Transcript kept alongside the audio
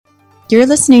You're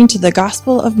listening to the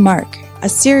Gospel of Mark, a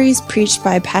series preached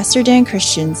by Pastor Dan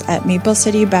Christians at Maple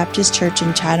City Baptist Church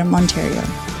in Chatham, Ontario.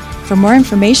 For more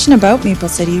information about Maple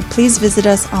City, please visit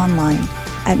us online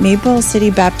at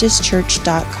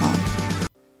maplecitybaptistchurch.com.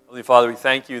 Heavenly Father, we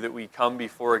thank you that we come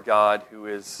before a God who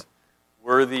is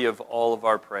worthy of all of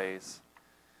our praise.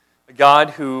 A God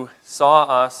who saw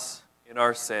us in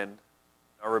our sin,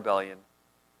 our rebellion,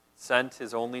 sent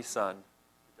his only Son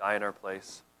to die in our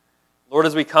place. Lord,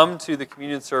 as we come to the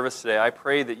communion service today, I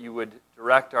pray that you would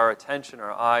direct our attention,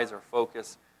 our eyes, our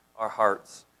focus, our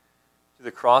hearts to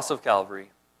the cross of Calvary,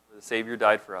 where the Savior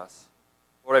died for us.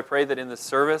 Lord, I pray that in this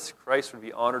service, Christ would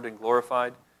be honored and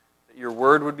glorified, that your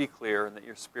word would be clear, and that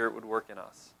your Spirit would work in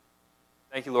us.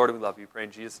 Thank you, Lord, and we love you. Pray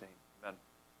in Jesus' name. Amen.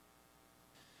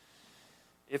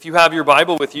 If you have your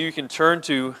Bible with you, you can turn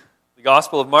to the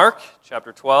Gospel of Mark,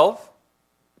 chapter 12.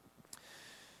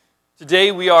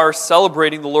 Today we are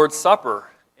celebrating the Lord's Supper,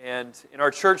 and in our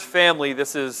church family,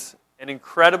 this is an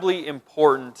incredibly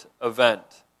important event.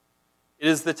 It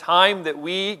is the time that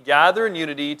we gather in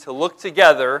unity to look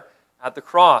together at the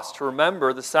cross, to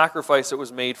remember the sacrifice that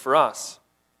was made for us.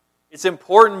 It's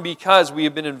important because we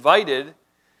have been invited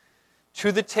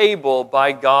to the table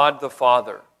by God the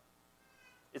Father.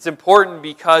 It's important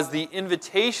because the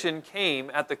invitation came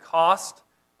at the cost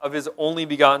of his only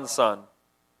begotten Son.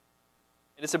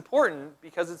 And it's important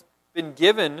because it's been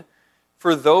given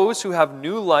for those who have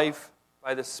new life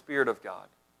by the Spirit of God.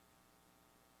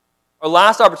 Our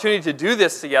last opportunity to do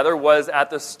this together was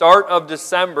at the start of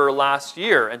December last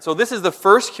year. And so this is the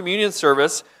first communion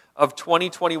service of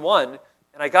 2021.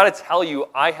 And I got to tell you,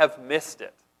 I have missed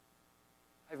it.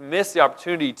 I've missed the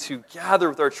opportunity to gather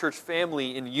with our church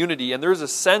family in unity. And there's a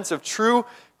sense of true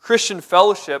Christian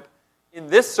fellowship in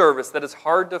this service that is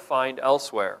hard to find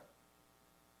elsewhere.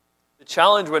 The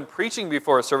challenge when preaching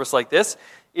before a service like this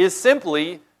is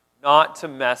simply not to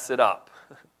mess it up.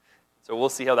 So we'll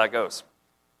see how that goes.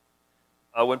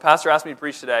 When Pastor asked me to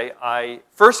preach today, I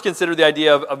first considered the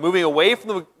idea of moving away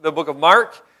from the book of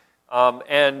Mark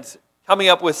and coming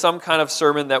up with some kind of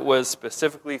sermon that was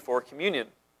specifically for communion.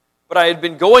 But I had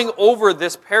been going over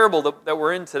this parable that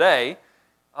we're in today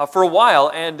for a while,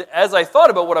 and as I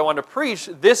thought about what I wanted to preach,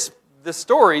 the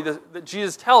story that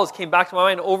Jesus tells came back to my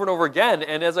mind over and over again.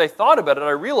 And as I thought about it,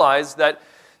 I realized that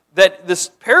this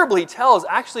parable he tells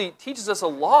actually teaches us a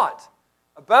lot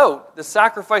about the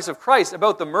sacrifice of Christ,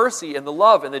 about the mercy and the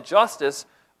love and the justice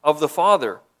of the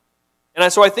Father.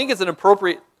 And so I think it's an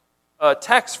appropriate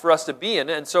text for us to be in.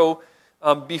 And so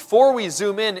before we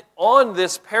zoom in on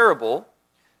this parable,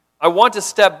 I want to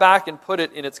step back and put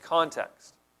it in its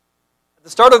context. At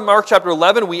the start of Mark chapter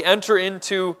 11, we enter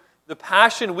into the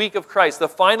Passion Week of Christ, the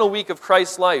final week of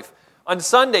Christ's life. On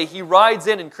Sunday, he rides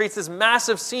in and creates this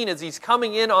massive scene as he's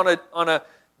coming in on a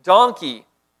donkey. And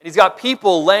he's got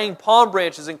people laying palm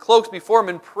branches and cloaks before him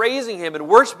and praising him and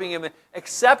worshiping him and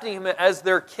accepting him as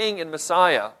their king and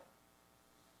Messiah.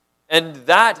 And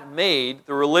that made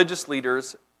the religious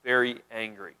leaders very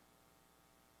angry.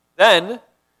 Then,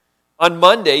 on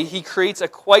Monday, he creates a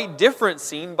quite different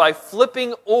scene by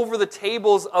flipping over the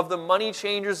tables of the money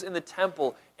changers in the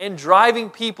temple and driving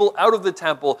people out of the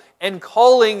temple and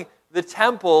calling the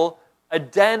temple a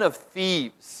den of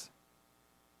thieves.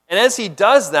 And as he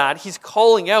does that, he's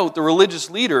calling out the religious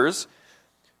leaders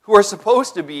who are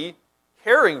supposed to be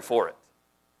caring for it.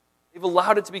 They've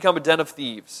allowed it to become a den of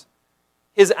thieves.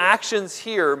 His actions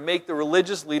here make the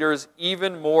religious leaders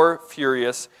even more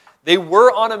furious. They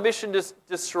were on a mission to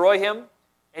destroy him,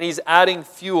 and he's adding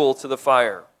fuel to the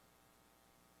fire.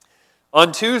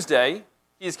 On Tuesday,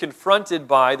 he's confronted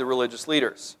by the religious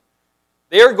leaders.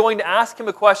 They are going to ask him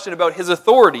a question about his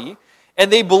authority,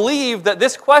 and they believe that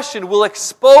this question will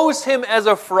expose him as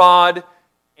a fraud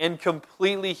and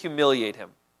completely humiliate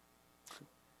him.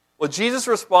 Well, Jesus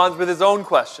responds with his own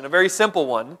question, a very simple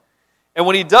one. And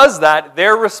when he does that,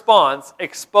 their response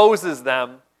exposes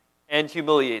them and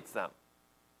humiliates them.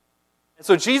 And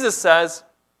so Jesus says,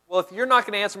 well, if you're not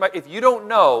going to answer if you don't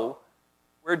know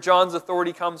where John's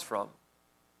authority comes from,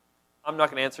 I'm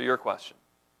not going to answer your question.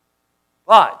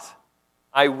 But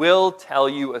I will tell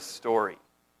you a story.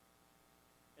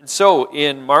 And so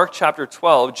in Mark chapter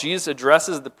 12, Jesus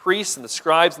addresses the priests and the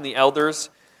scribes and the elders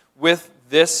with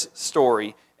this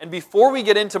story. And before we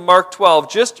get into Mark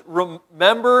 12, just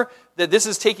remember that this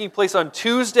is taking place on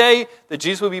Tuesday, that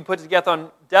Jesus will be put to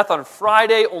death on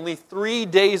Friday, only 3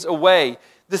 days away.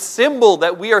 The symbol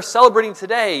that we are celebrating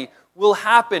today will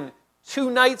happen 2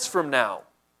 nights from now.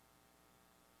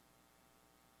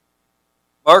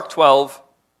 Mark 12,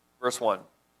 verse 1.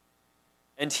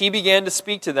 And he began to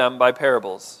speak to them by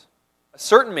parables. A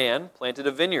certain man planted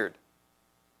a vineyard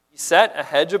He set a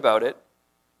hedge about it.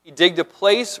 He digged a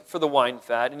place for the wine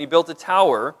fat, and he built a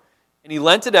tower, and he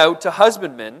lent it out to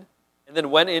husbandmen, and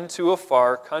then went into a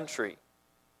far country.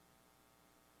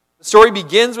 The story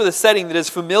begins with a setting that is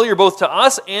familiar both to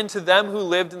us and to them who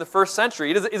lived in the first century.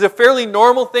 It is a fairly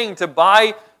normal thing to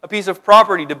buy a piece of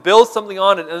property, to build something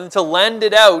on it, and then to lend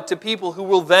it out to people who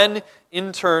will then,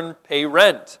 in turn, pay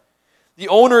rent. The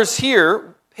owners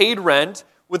here paid rent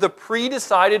with a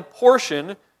pre-decided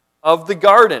portion of the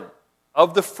garden,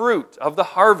 of the fruit, of the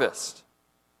harvest.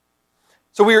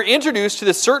 So we are introduced to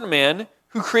this certain man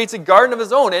who creates a garden of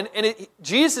his own. And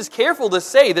Jesus is careful to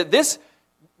say that this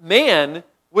man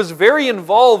was very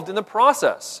involved in the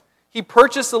process. He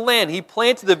purchased the land. He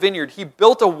planted the vineyard. He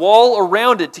built a wall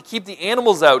around it to keep the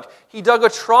animals out. He dug a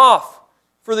trough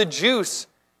for the juice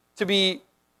to be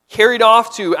carried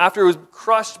off to after it was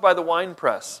crushed by the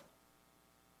winepress.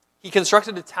 He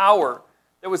constructed a tower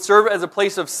that would serve as a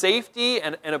place of safety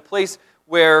and a place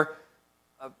where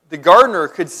the gardener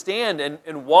could stand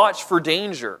and watch for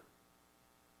danger.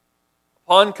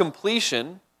 Upon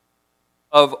completion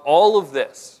of all of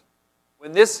this,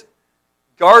 when this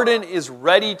garden is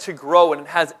ready to grow and it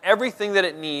has everything that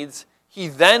it needs, he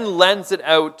then lends it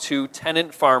out to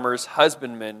tenant farmers,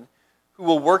 husbandmen, who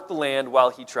will work the land while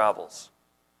he travels.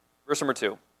 Verse number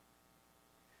 2.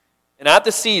 And at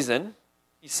the season,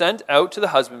 he sent out to the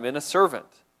husbandman a servant,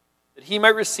 that he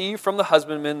might receive from the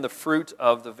husbandman the fruit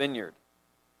of the vineyard.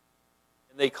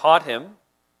 And they caught him,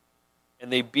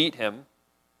 and they beat him,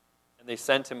 and they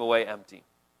sent him away empty.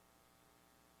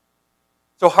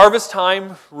 So harvest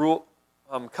time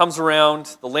comes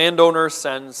around. The landowner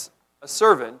sends a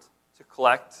servant to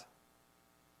collect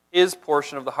his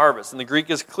portion of the harvest. And the Greek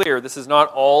is clear. This is not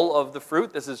all of the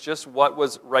fruit. This is just what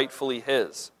was rightfully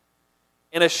his.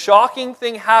 And a shocking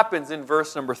thing happens in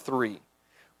verse number 3.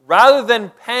 Rather than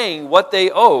paying what they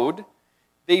owed,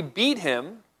 they beat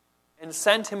him and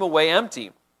sent him away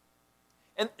empty.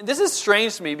 And this is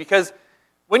strange to me because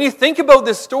when you think about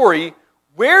this story,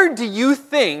 where do you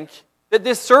think that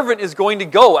this servant is going to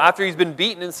go after he's been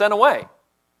beaten and sent away?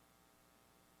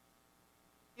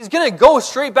 He's going to go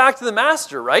straight back to the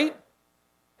master, right?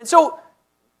 And so,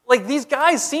 these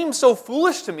guys seem so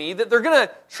foolish to me that they're going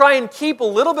to try and keep a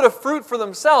little bit of fruit for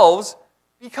themselves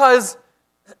because,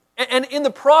 and in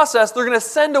the process, they're going to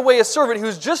send away a servant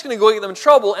who's just going to go get them in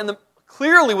trouble. And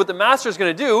clearly what the master is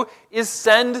going to do is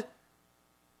send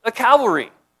a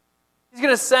cavalry. He's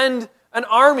going to send an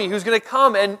army who's going to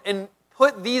come and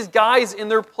put these guys in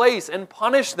their place and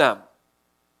punish them.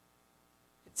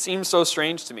 It seems so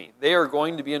strange to me. They are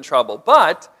going to be in trouble.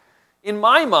 But in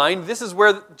my mind, this is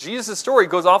where Jesus' story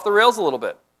goes off the rails a little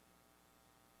bit.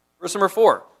 Verse number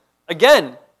 4.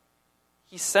 Again,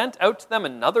 he sent out to them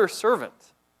another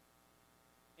servant.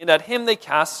 And at him they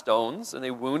cast stones, and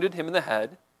they wounded him in the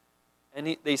head,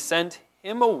 and they sent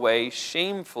him away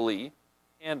shamefully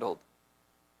handled.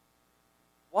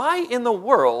 Why in the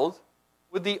world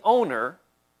would the owner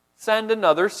send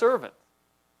another servant?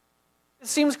 It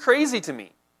seems crazy to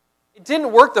me. It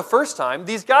didn't work the first time.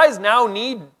 These guys now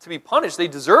need to be punished. They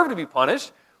deserve to be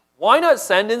punished. Why not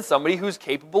send in somebody who's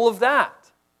capable of that?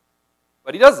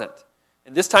 But he doesn't.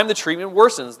 And this time the treatment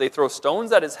worsens. They throw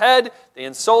stones at his head, they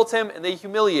insult him, and they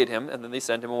humiliate him, and then they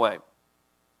send him away.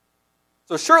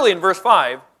 So surely in verse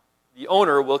 5, the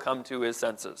owner will come to his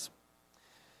senses.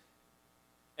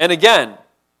 And again,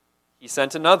 he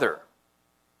sent another.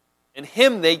 And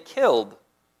him they killed,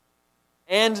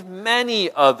 and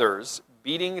many others,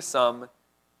 beating some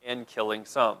and killing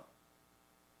some.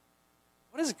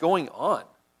 What is going on?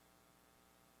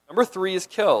 Number 3 is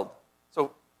killed.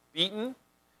 So beaten,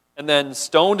 and then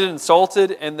stoned and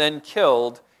insulted, and then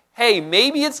killed. Hey,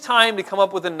 maybe it's time to come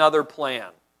up with another plan.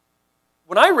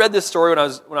 When I read this story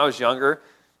when I was younger,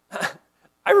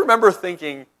 I remember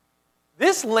thinking,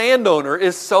 this landowner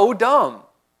is so dumb.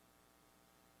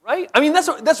 Right? I mean,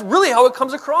 that's really how it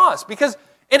comes across. Because,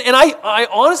 and I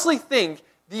honestly think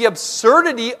the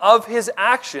absurdity of his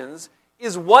actions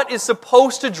is what is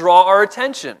supposed to draw our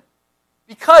attention.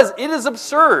 Because it is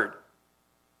absurd.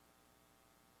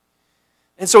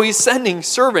 And so he's sending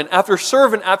servant after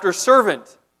servant after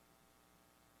servant,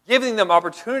 giving them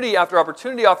opportunity after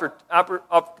opportunity after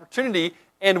opportunity.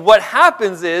 And what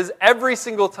happens is, every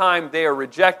single time they are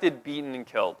rejected, beaten, and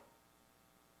killed.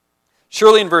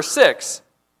 Surely in verse 6,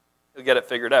 he'll get it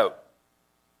figured out.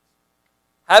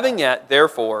 Having yet,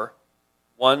 therefore,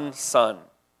 one son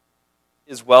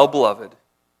is well beloved,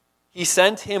 he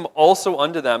sent him also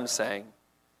unto them, saying,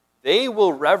 they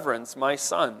will reverence my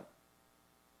son.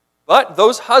 But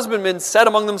those husbandmen said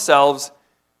among themselves,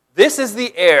 this is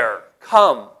the heir.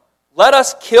 Come, let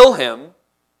us kill him,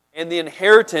 and the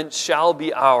inheritance shall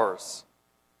be ours.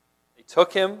 They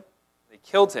took him, they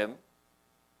killed him,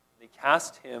 they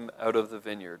cast him out of the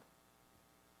vineyard.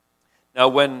 Now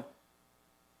when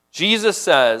Jesus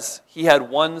says he had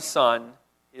one son,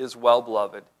 his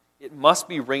well-beloved, it must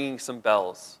be ringing some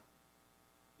bells.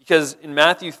 Because in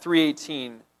Matthew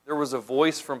 3:18, there was a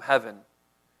voice from heaven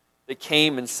that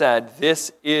came and said,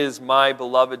 "This is my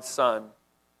beloved Son,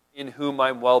 in whom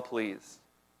I'm well pleased."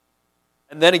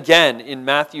 And then again in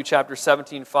Matthew chapter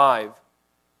 17:5,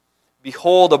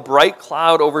 "Behold, a bright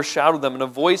cloud overshadowed them, and a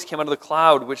voice came out of the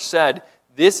cloud which said,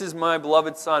 'This is my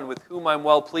beloved Son, with whom I'm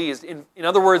well pleased.'" In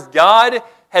other words, God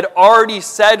had already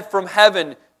said from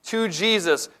heaven to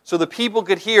Jesus, so the people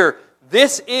could hear,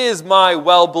 "This is my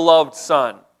well-beloved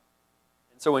Son."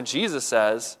 And so when Jesus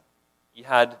says he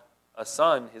had a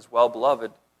son, his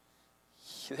well-beloved,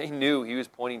 they knew he was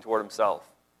pointing toward himself.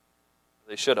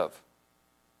 They should have.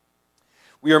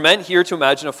 We are meant here to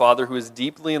imagine a father who is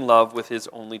deeply in love with his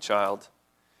only child.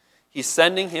 He's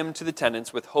sending him to the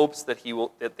tenants with hopes that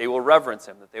they will reverence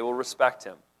him, that they will respect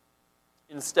him.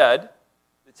 Instead,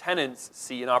 the tenants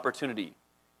see an opportunity.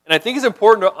 And I think it's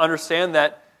important to understand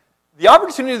that the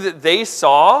opportunity that they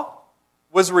saw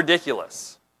was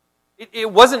ridiculous.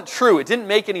 It wasn't true. It didn't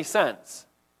make any sense.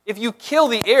 If you kill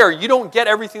the heir, you don't get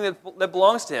everything that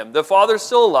belongs to him. The father's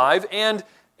still alive, and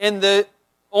the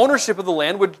ownership of the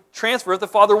land would transfer. If the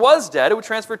father was dead, it would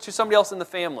transfer to somebody else in the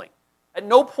family. At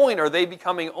no point are they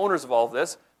becoming owners of all of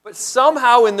this, but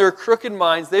somehow in their crooked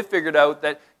minds, they figured out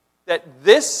that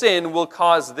this sin will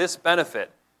cause this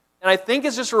benefit. And I think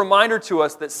it's just a reminder to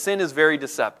us that sin is very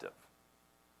deceptive.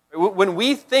 When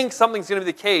we think something's going to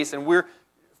be the case, and we're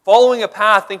following a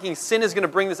path thinking sin is going to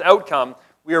bring this outcome,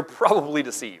 we are probably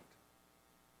deceived.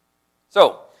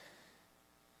 So,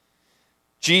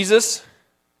 Jesus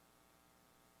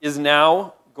is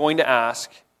now going to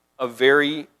ask a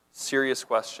very serious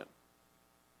question.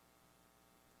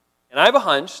 And I have a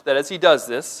hunch that as he does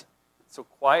this, it's so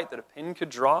quiet that a pin could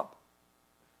drop.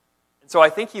 And so I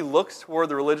think he looks toward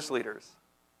the religious leaders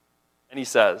and he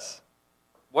says,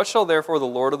 "What shall therefore the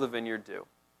Lord of the vineyard do?"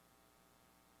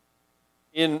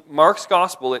 In Mark's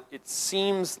gospel, it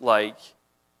seems like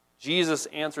Jesus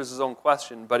answers his own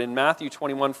question, but in Matthew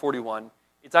 21:41,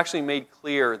 it's actually made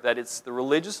clear that it's the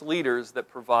religious leaders that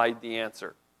provide the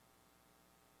answer.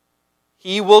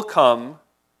 He will come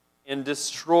and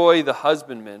destroy the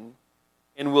husbandman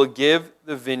and will give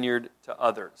the vineyard to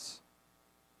others.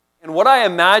 And what I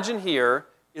imagine here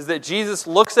is that Jesus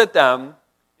looks at them and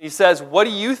he says, "What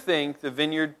do you think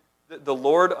the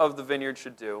Lord of the vineyard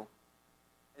should do?"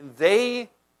 And they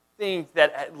think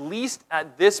that at least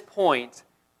at this point,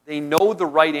 they know the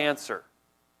right answer.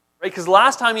 Right? Because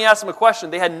last time he asked them a question,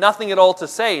 they had nothing at all to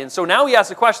say. And so now he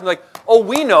asks a question like, "Oh,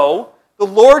 we know the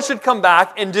Lord should come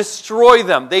back and destroy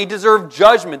them. They deserve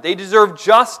judgment. They deserve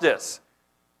justice."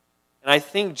 And I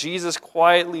think Jesus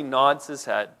quietly nods his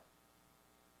head.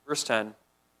 Verse 10.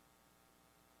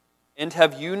 "And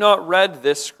have you not read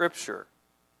this scripture?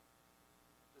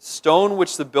 The stone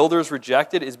which the builders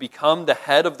rejected is become the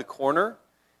head of the corner.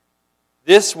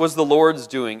 This was the Lord's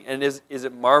doing, and is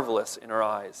it marvelous in our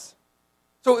eyes?"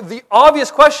 So the obvious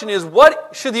question is,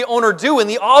 what should the owner do? And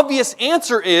the obvious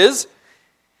answer is,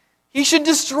 he should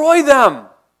destroy them.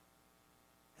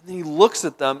 And then he looks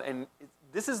at them, and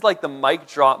this is like the mic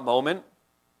drop moment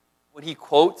when he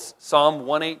quotes Psalm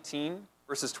 118,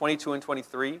 verses 22 and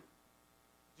 23.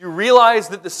 You realize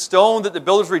that the stone that the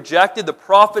builders rejected, the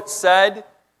prophet said,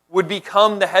 would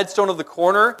become the headstone of the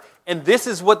corner, and this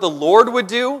is what the Lord would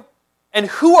do? And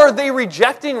who are they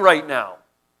rejecting right now?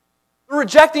 They're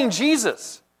rejecting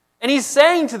Jesus. And he's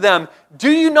saying to them, "Do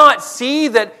you not see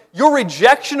that your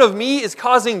rejection of me is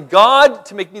causing God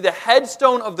to make me the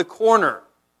headstone of the corner?"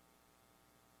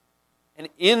 And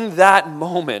in that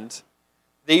moment,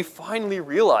 they finally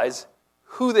realize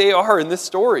who they are in this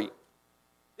story.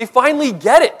 They finally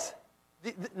get it.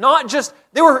 Not just,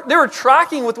 they were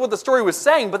tracking with what the story was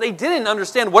saying, but they didn't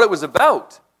understand what it was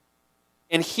about.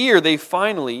 And here they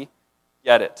finally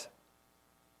get it.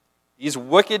 These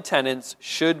wicked tenants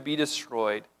should be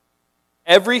destroyed.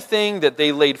 Everything that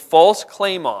they laid false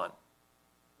claim on,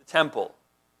 the temple,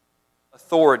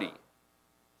 authority,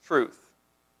 truth,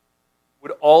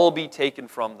 would all be taken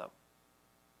from them.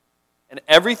 And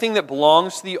everything that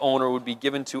belongs to the owner would be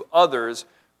given to others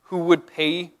who would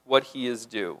pay what he is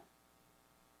due.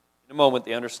 In a moment,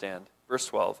 they understand. Verse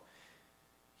 12.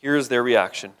 Here is their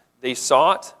reaction. They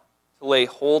sought to lay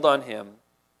hold on him,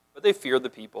 but they feared the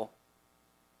people,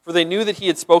 for they knew that he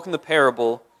had spoken the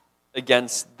parable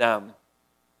against them.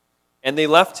 And they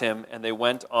left him, and they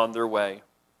went on their way.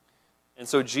 And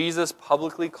so Jesus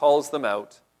publicly calls them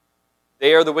out.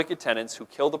 They are the wicked tenants who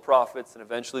kill the prophets and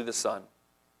eventually the Son.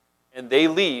 And they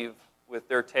leave with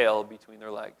their tail between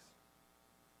their legs.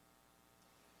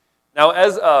 Now,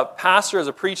 as a pastor, as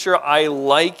a preacher, I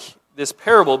like this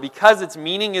parable because its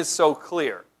meaning is so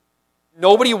clear.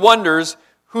 Nobody wonders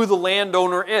who the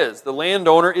landowner is. The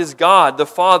landowner is God, the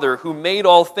Father, who made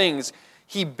all things.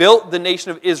 He built the nation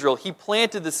of Israel. He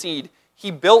planted the seed. He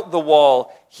built the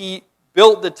wall. He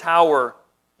built the tower.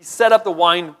 He set up the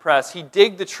wine press. He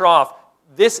digged the trough.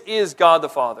 This is God the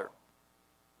Father.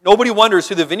 Nobody wonders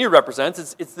who the vineyard represents.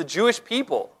 It's the Jewish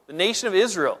people, the nation of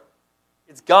Israel.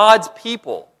 It's God's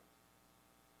people.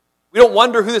 We don't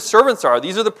wonder who the servants are.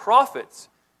 These are the prophets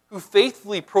who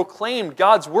faithfully proclaimed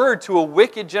God's word to a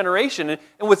wicked generation. And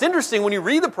what's interesting when you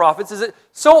read the prophets is that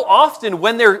so often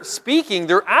when they're speaking,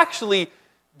 they're actually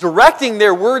directing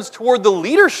their words toward the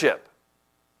leadership.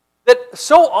 That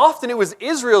so often it was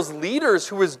Israel's leaders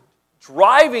who was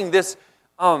driving this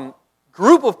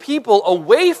group of people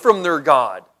away from their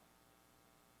God.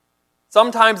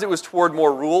 Sometimes it was toward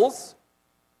more rules.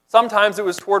 Sometimes it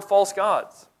was toward false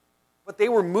gods. But they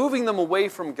were moving them away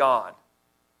from God.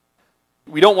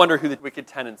 We don't wonder who the wicked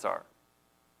tenants are.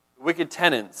 The wicked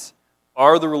tenants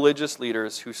are the religious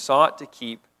leaders who sought to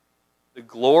keep the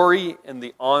glory and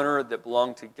the honor that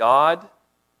belonged to God,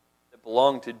 that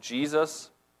belonged to Jesus,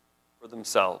 for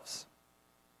themselves.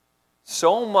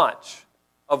 So much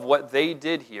of what they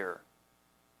did here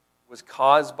was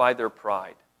caused by their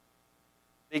pride.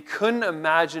 They couldn't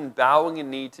imagine bowing a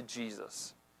knee to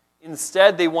Jesus.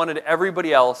 Instead, they wanted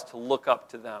everybody else to look up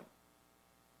to them.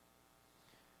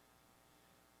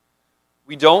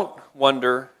 We don't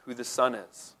wonder who the Son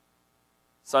is.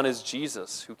 The Son is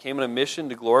Jesus, who came on a mission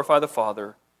to glorify the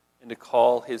Father and to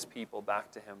call his people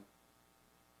back to him.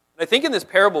 And I think in this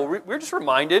parable, we're just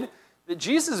reminded that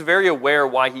Jesus is very aware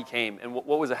why he came and what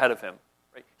was ahead of him.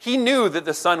 Right? He knew that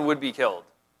the Son would be killed.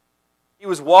 He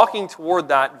was walking toward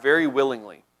that very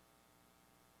willingly.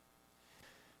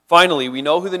 Finally, we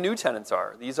know who the new tenants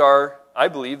are. These are, I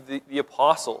believe, the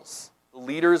apostles, the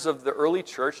leaders of the early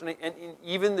church, and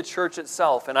even the church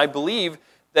itself. And I believe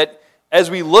that as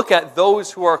we look at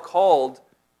those who are called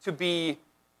to be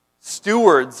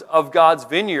stewards of God's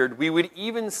vineyard, we would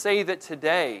even say that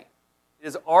today it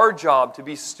is our job to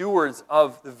be stewards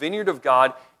of the vineyard of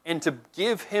God and to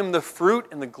give him the fruit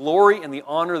and the glory and the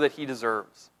honor that he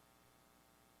deserves.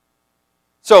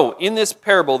 So, in this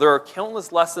parable, there are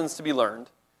countless lessons to be learned.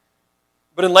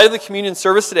 But in light of the communion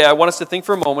service today, I want us to think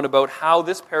for a moment about how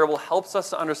this parable helps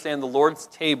us to understand the Lord's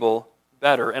table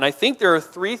better. And I think there are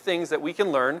three things that we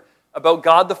can learn about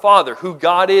God the Father, who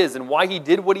God is, and why he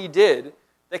did what he did,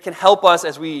 that can help us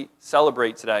as we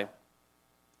celebrate today.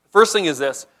 The first thing is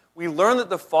this. We learn that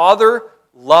the Father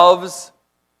loves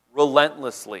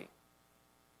relentlessly.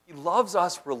 He loves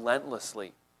us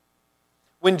relentlessly.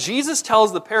 When Jesus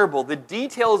tells the parable, the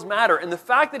details matter. And the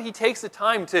fact that he takes the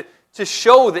time to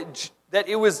show that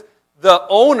it was the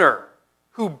owner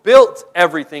who built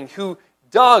everything, who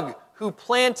dug, who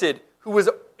planted, who was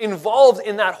involved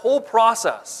in that whole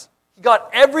process. He got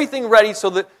everything ready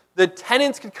so that the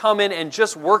tenants could come in and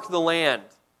just work the land.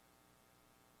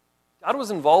 God was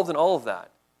involved in all of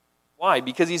that. Why?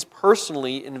 Because he's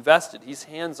personally invested. He's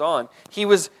hands-on. He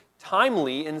was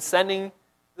timely in sending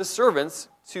the servants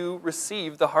to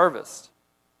receive the harvest.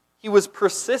 He was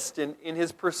persistent in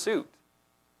his pursuit.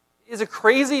 It is a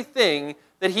crazy thing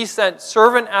that he sent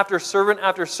servant after servant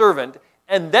after servant,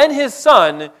 and then his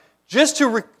son just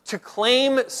to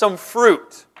claim some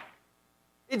fruit.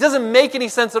 It doesn't make any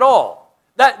sense at all.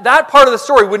 That part of the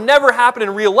story would never happen in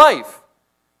real life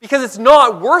because it's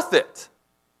not worth it.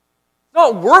 It's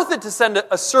not worth it to send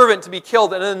a servant to be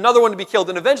killed and then another one to be killed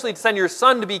and eventually to send your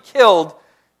son to be killed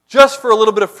just for a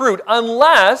little bit of fruit,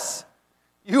 unless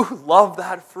you love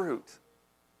that fruit.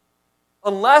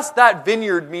 Unless that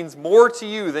vineyard means more to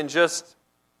you than just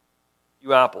a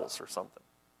few apples or something.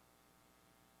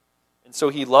 And so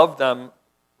he loved them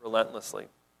relentlessly.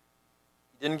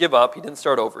 He didn't give up. He didn't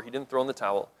start over. He didn't throw in the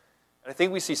towel. And I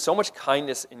think we see so much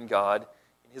kindness in God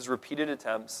in his repeated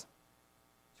attempts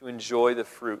to enjoy the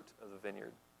fruit of the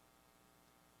vineyard.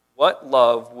 What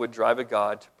love would drive a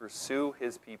God to pursue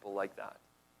his people like that?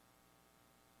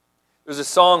 There's a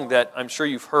song that I'm sure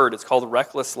you've heard. It's called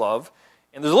Reckless Love.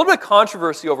 And there's a little bit of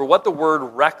controversy over what the word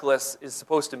reckless is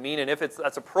supposed to mean and if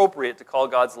that's appropriate to call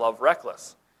God's love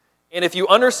reckless. And if you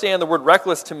understand the word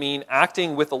reckless to mean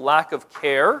acting with a lack of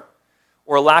care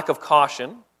or a lack of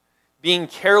caution, being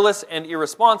careless and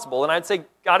irresponsible, and I'd say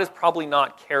God is probably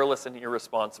not careless and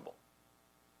irresponsible.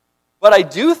 But I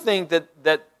do think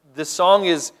that the song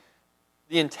is,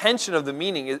 the intention of the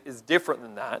meaning is different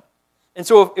than that. And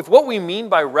so if what we mean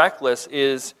by reckless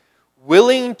is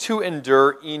willing to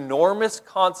endure enormous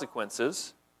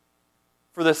consequences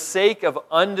for the sake of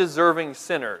undeserving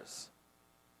sinners,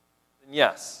 then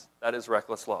yes, that is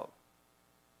reckless love.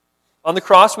 On the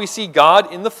cross, we see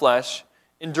God in the flesh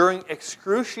enduring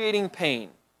excruciating pain,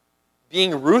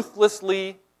 being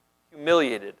ruthlessly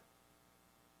humiliated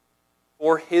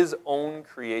for his own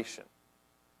creation,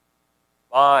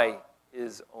 by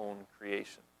his own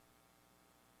creation.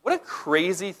 What a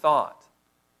crazy thought.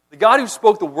 The God who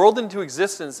spoke the world into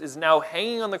existence is now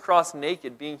hanging on the cross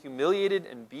naked, being humiliated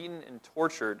and beaten and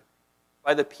tortured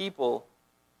by the people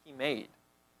he made.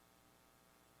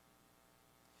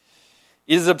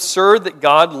 It is absurd that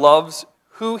God loves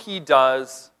who he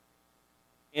does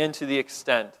and to the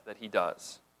extent that he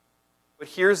does. But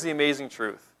here's the amazing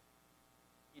truth.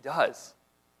 He does.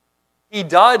 He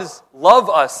does love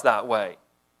us that way.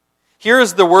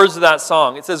 Here's the words of that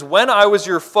song. It says, "When I was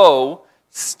your foe,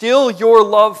 still your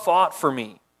love fought for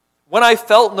me. When I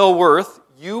felt no worth,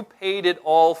 you paid it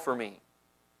all for me."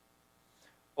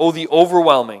 Oh, the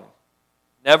overwhelming,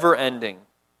 never-ending,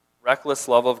 reckless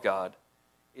love of God.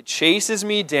 It chases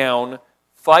me down,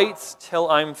 fights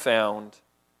till I'm found,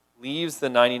 leaves the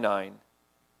 99.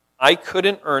 I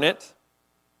couldn't earn it,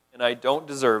 and I don't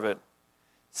deserve it.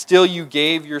 Still you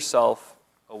gave yourself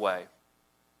away.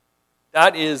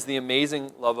 That is the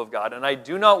amazing love of God. And I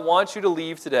do not want you to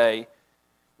leave today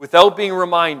without being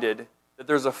reminded that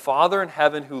there's a Father in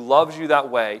heaven who loves you that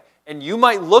way. And you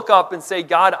might look up and say,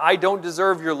 "God, I don't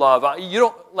deserve your love.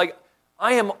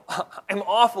 I'm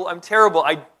awful, I'm terrible."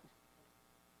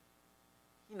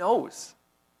 He knows.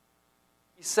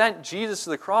 He sent Jesus to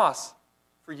the cross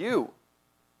for you,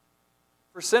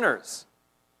 for sinners.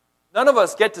 None of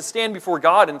us get to stand before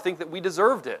God and think that we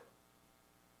deserved it.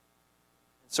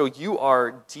 So you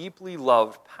are deeply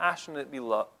loved, passionately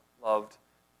loved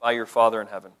by your Father in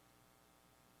heaven.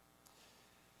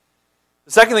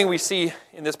 The second thing we see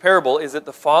in this parable is that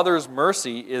the Father's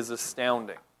mercy is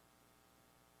astounding.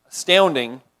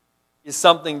 Astounding is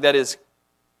something that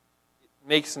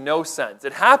makes no sense.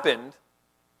 It happened,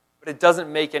 but it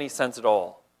doesn't make any sense at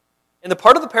all. And the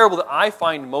part of the parable that I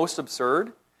find most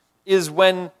absurd is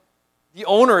when the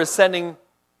owner is sending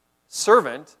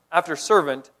servant after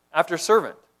servant after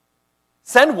servant.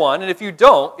 Send one, and if you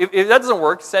don't, if that doesn't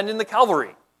work, send in the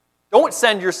cavalry. Don't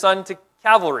send your son to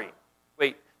cavalry.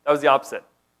 Wait, that was the opposite.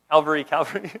 Calvary.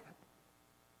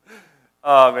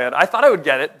 Oh man, I thought I would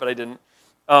get it, but I didn't.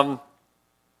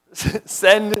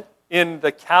 Send in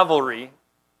the cavalry.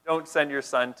 Don't send your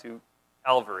son to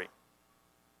Calvary.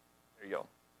 There you go.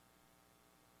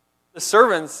 The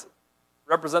servants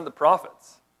represent the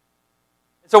prophets.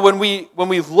 So when we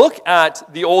look at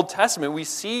the Old Testament, we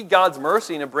see God's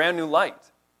mercy in a brand new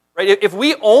light. Right? If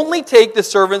we only take the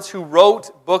servants who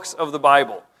wrote books of the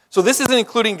Bible, so this isn't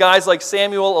including guys like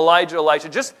Samuel, Elijah, Elisha,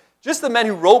 just the men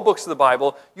who wrote books of the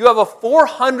Bible, you have a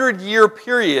 400-year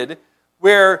period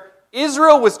where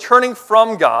Israel was turning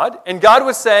from God, and God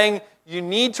was saying, "You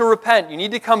need to repent, you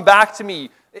need to come back to me.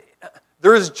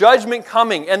 There is judgment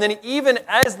coming." And then even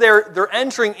as they're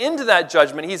entering into that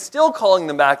judgment, he's still calling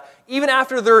them back. Even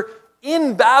after they're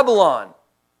in Babylon,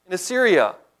 in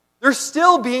Assyria, they're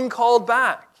still being called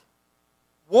back.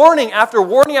 Warning after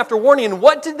warning after warning. And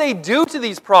what did they do to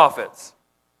these prophets?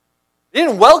 They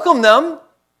didn't welcome them.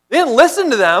 They didn't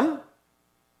listen to them.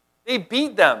 They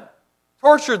beat them,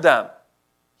 tortured them,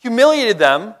 humiliated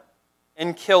them,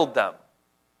 and killed them.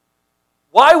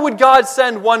 Why would God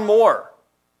send one more?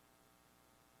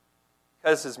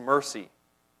 Because his mercy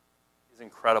is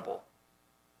incredible.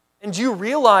 And do you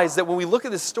realize that when we look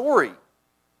at this story,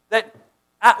 that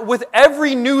with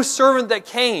every new servant that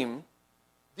came,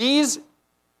 these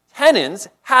tenants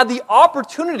had the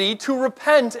opportunity to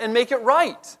repent and make it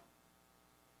right.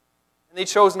 And they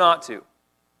chose not to.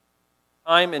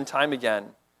 Time and time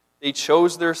again, they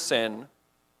chose their sin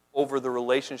over the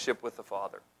relationship with the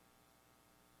Father.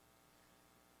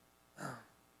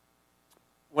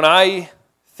 When I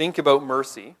think about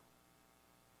mercy,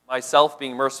 myself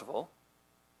being merciful,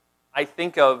 I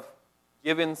think of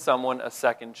giving someone a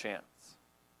second chance.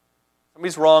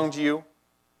 Somebody's wronged you,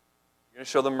 you're going to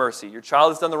show them mercy. Your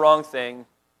child has done the wrong thing,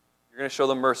 you're going to show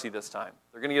them mercy this time.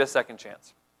 They're going to get a second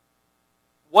chance.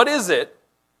 What is it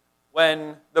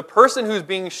when the person who's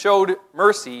being showed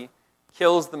mercy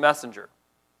kills the messenger?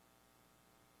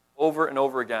 Over and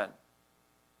over again.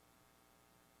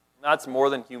 And that's more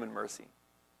than human mercy.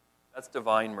 That's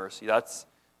divine mercy. That's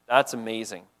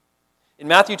amazing. In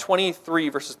Matthew 23,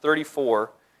 verses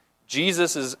 34,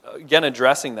 Jesus is again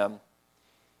addressing them.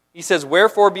 He says,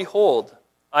 "Wherefore, behold,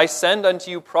 I send unto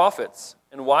you prophets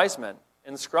and wise men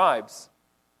and scribes.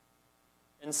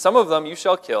 And some of them you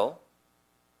shall kill,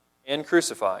 and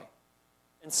crucify.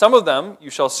 And some of them you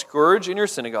shall scourge in your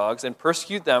synagogues and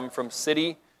persecute them from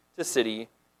city to city,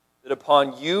 that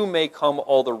upon you may come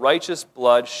all the righteous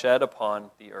blood shed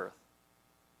upon the earth.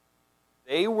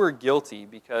 They were guilty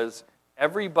because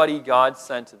everybody God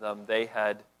sent to them, they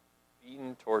had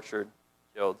beaten, tortured,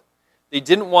 killed. They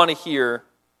didn't want to hear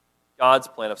God's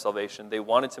plan of salvation. They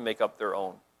wanted to make up their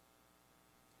own.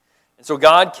 And so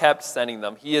God kept sending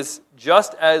them. He is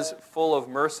just as full of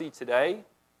mercy today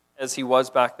as he was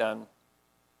back then.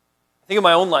 I think of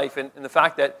my own life and the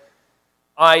fact that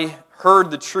I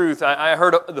heard the truth. I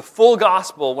heard the full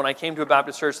gospel when I came to a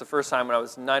Baptist church the first time when I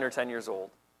was 9 or 10 years old.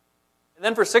 And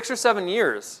then for 6 or 7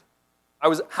 years,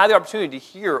 I had the opportunity to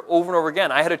hear over and over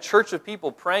again. I had a church of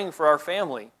people praying for our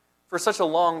family for such a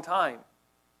long time.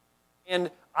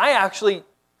 And I actually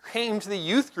came to the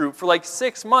youth group for like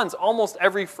 6 months, almost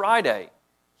every Friday,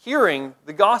 hearing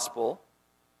the gospel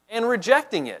and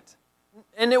rejecting it.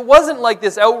 And it wasn't like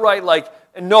this outright like,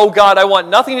 no, God, I want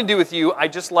nothing to do with you. I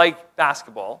just like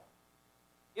basketball.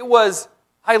 It was,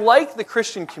 I like the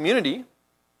Christian community.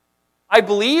 I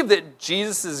believe that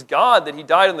Jesus is God, that he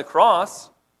died on the cross.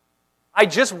 I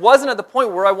just wasn't at the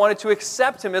point where I wanted to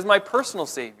accept him as my personal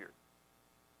Savior.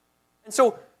 And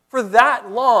so for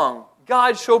that long,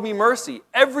 God showed me mercy.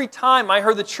 Every time I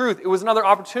heard the truth, it was another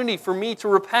opportunity for me to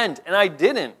repent, and I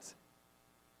didn't.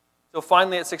 Till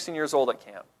finally at 16 years old at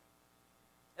camp.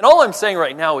 And all I'm saying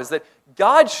right now is that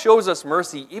God shows us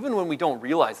mercy even when we don't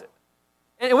realize it.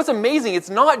 And what's amazing, it's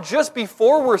not just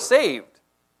before we're saved,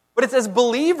 but it's as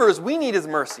believers we need his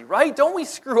mercy, right? Don't we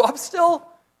screw up still?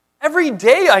 Every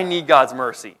day I need God's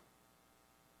mercy.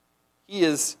 He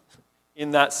is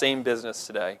in that same business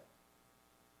today.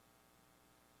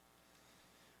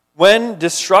 When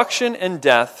destruction and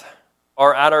death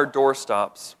are at our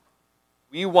doorsteps,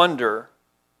 we wonder,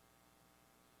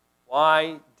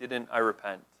 why didn't I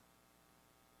repent?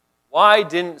 Why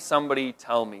didn't somebody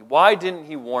tell me? Why didn't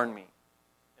he warn me?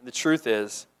 And the truth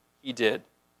is, he did,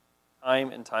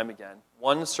 time and time again.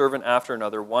 One servant after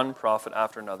another, one prophet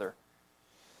after another.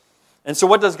 And so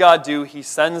what does God do? He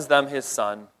sends them his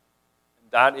Son.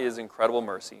 That is incredible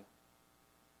mercy.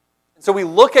 And so we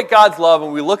look at God's love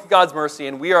and we look at God's mercy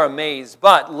and we are amazed.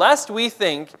 But lest we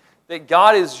think that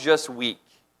God is just weak,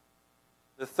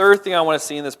 the third thing I want to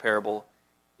see in this parable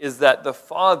is that the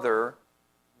Father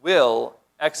will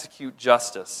execute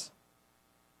justice.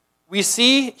 We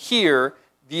see here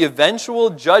the eventual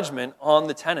judgment on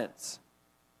the tenants.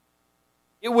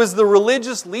 It was the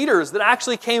religious leaders that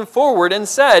actually came forward and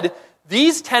said,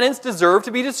 these tenants deserve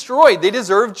to be destroyed. They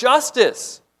deserve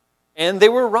justice. And they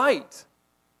were right.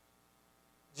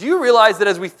 Do you realize that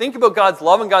as we think about God's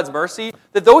love and God's mercy,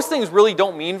 that those things really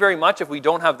don't mean very much if we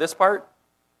don't have this part?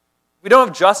 If we don't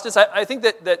have justice. I think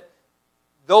that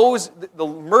the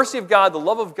mercy of God, the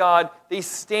love of God, they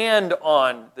stand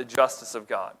on the justice of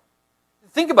God.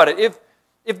 Think about it.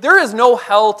 If there is no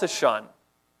hell to shun,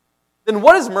 then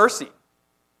what is mercy?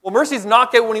 Well, mercy is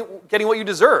not getting what you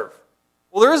deserve.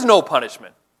 Well, there is no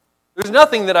punishment. There's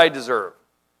nothing that I deserve.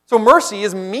 So mercy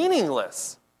is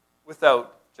meaningless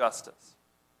without justice.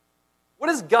 What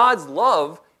is God's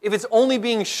love if it's only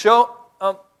being showered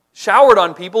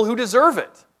on people who deserve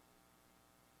it?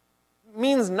 It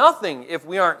means nothing if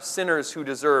we aren't sinners who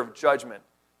deserve judgment.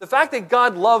 The fact that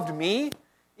God loved me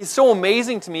is so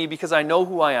amazing to me because I know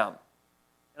who I am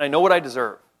and I know what I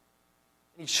deserve.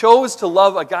 He chose to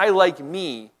love a guy like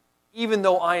me even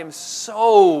though I am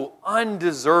so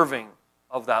undeserving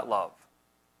of that love.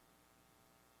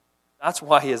 That's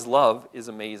why his love is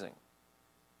amazing.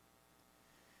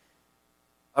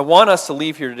 I want us to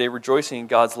leave here today rejoicing in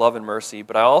God's love and mercy,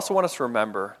 but I also want us to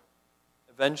remember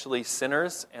eventually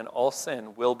sinners and all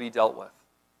sin will be dealt with.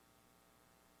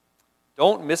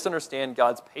 Don't misunderstand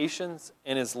God's patience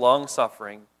and his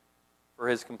long-suffering for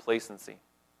his complacency.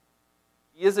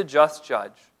 He is a just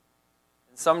judge,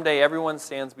 and someday everyone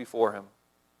stands before him.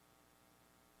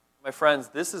 My friends,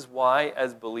 this is why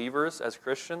as believers, as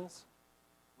Christians,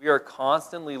 we are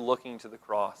constantly looking to the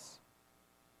cross.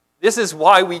 This is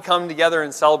why we come together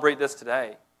and celebrate this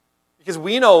today. Because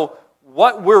we know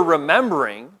what we're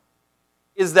remembering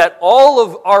is that all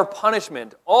of our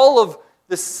punishment, all of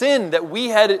the sin that we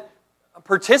had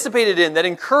participated in, that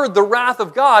incurred the wrath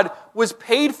of God, was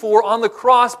paid for on the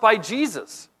cross by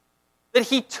Jesus. That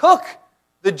he took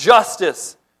the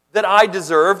justice that I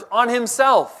deserved on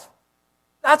himself.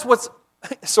 That's what's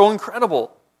so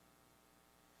incredible.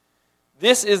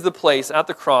 This is the place at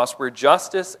the cross where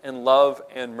justice and love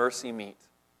and mercy meet.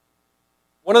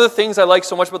 One of the things I like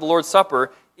so much about the Lord's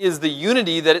Supper is the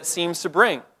unity that it seems to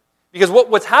bring. Because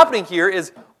what's happening here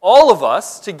is all of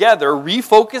us together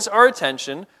refocus our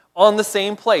attention on the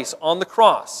same place, on the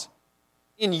cross.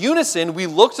 In unison, we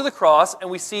look to the cross and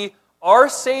we see our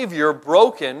Savior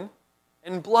broken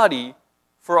and bloody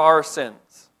for our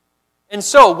sins. And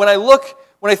so, when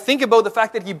I think about the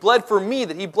fact that he bled for me,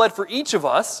 that he bled for each of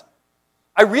us,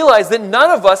 I realize that none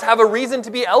of us have a reason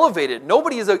to be elevated.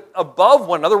 Nobody is above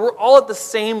one another. We're all at the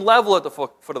same level at the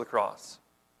foot of the cross.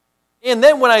 And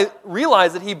then when I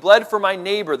realize that he bled for my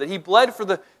neighbor, that he bled for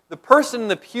the person in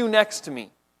the pew next to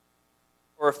me,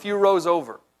 or a few rows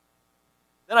over,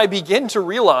 then I begin to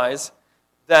realize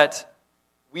that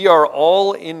we are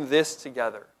all in this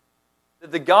together.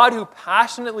 That the God who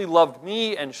passionately loved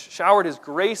me and showered his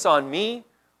grace on me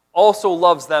also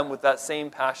loves them with that same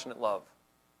passionate love.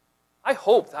 I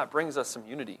hope that brings us some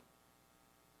unity.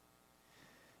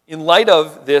 In light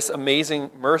of this amazing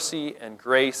mercy and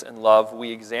grace and love,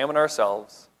 we examine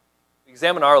ourselves, we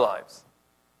examine our lives.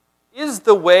 Is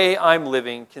the way I'm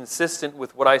living consistent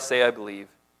with what I say I believe?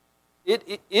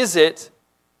 Is it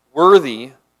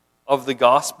worthy of the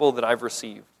gospel that I've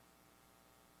received?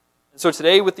 And so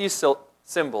today with these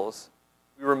symbols,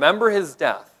 we remember his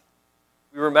death,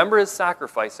 we remember his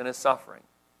sacrifice and his suffering,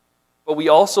 but we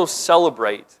also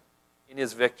celebrate in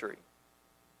his victory.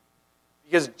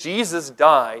 Because Jesus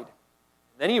died,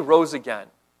 and then he rose again.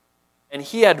 And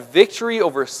he had victory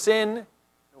over sin,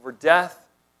 over death,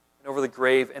 and over the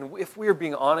grave. And if we are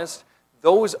being honest,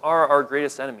 those are our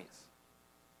greatest enemies.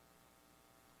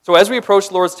 So as we approach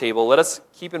the Lord's table, let us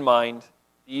keep in mind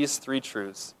these three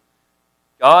truths.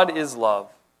 God is love,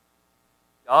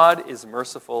 God is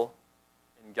merciful,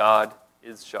 and God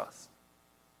is just.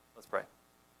 Let's pray.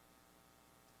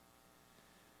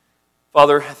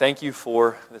 Father, thank you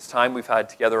for this time we've had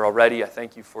together already. I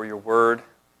thank you for your word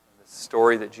and this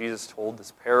story that Jesus told,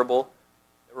 this parable.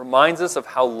 It reminds us of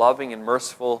how loving and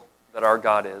merciful that our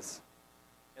God is.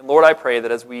 And Lord, I pray that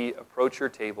as we approach your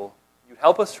table, you'd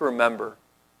help us to remember,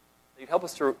 that you'd help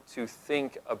us to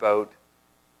think about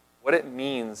what it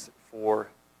means for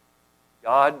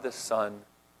God the Son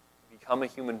to become a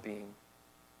human being,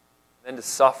 then to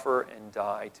suffer and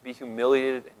die, to be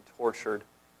humiliated and tortured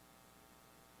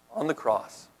on the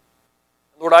cross.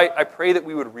 Lord, I pray that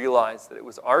we would realize that it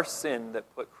was our sin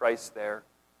that put Christ there,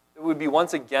 that we would be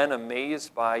once again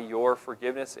amazed by your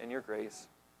forgiveness and your grace,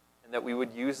 and that we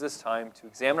would use this time to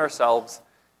examine ourselves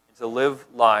and to live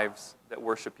lives that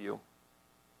worship you.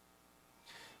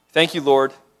 Thank you,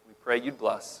 Lord. We pray you'd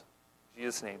bless. In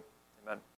Jesus' name.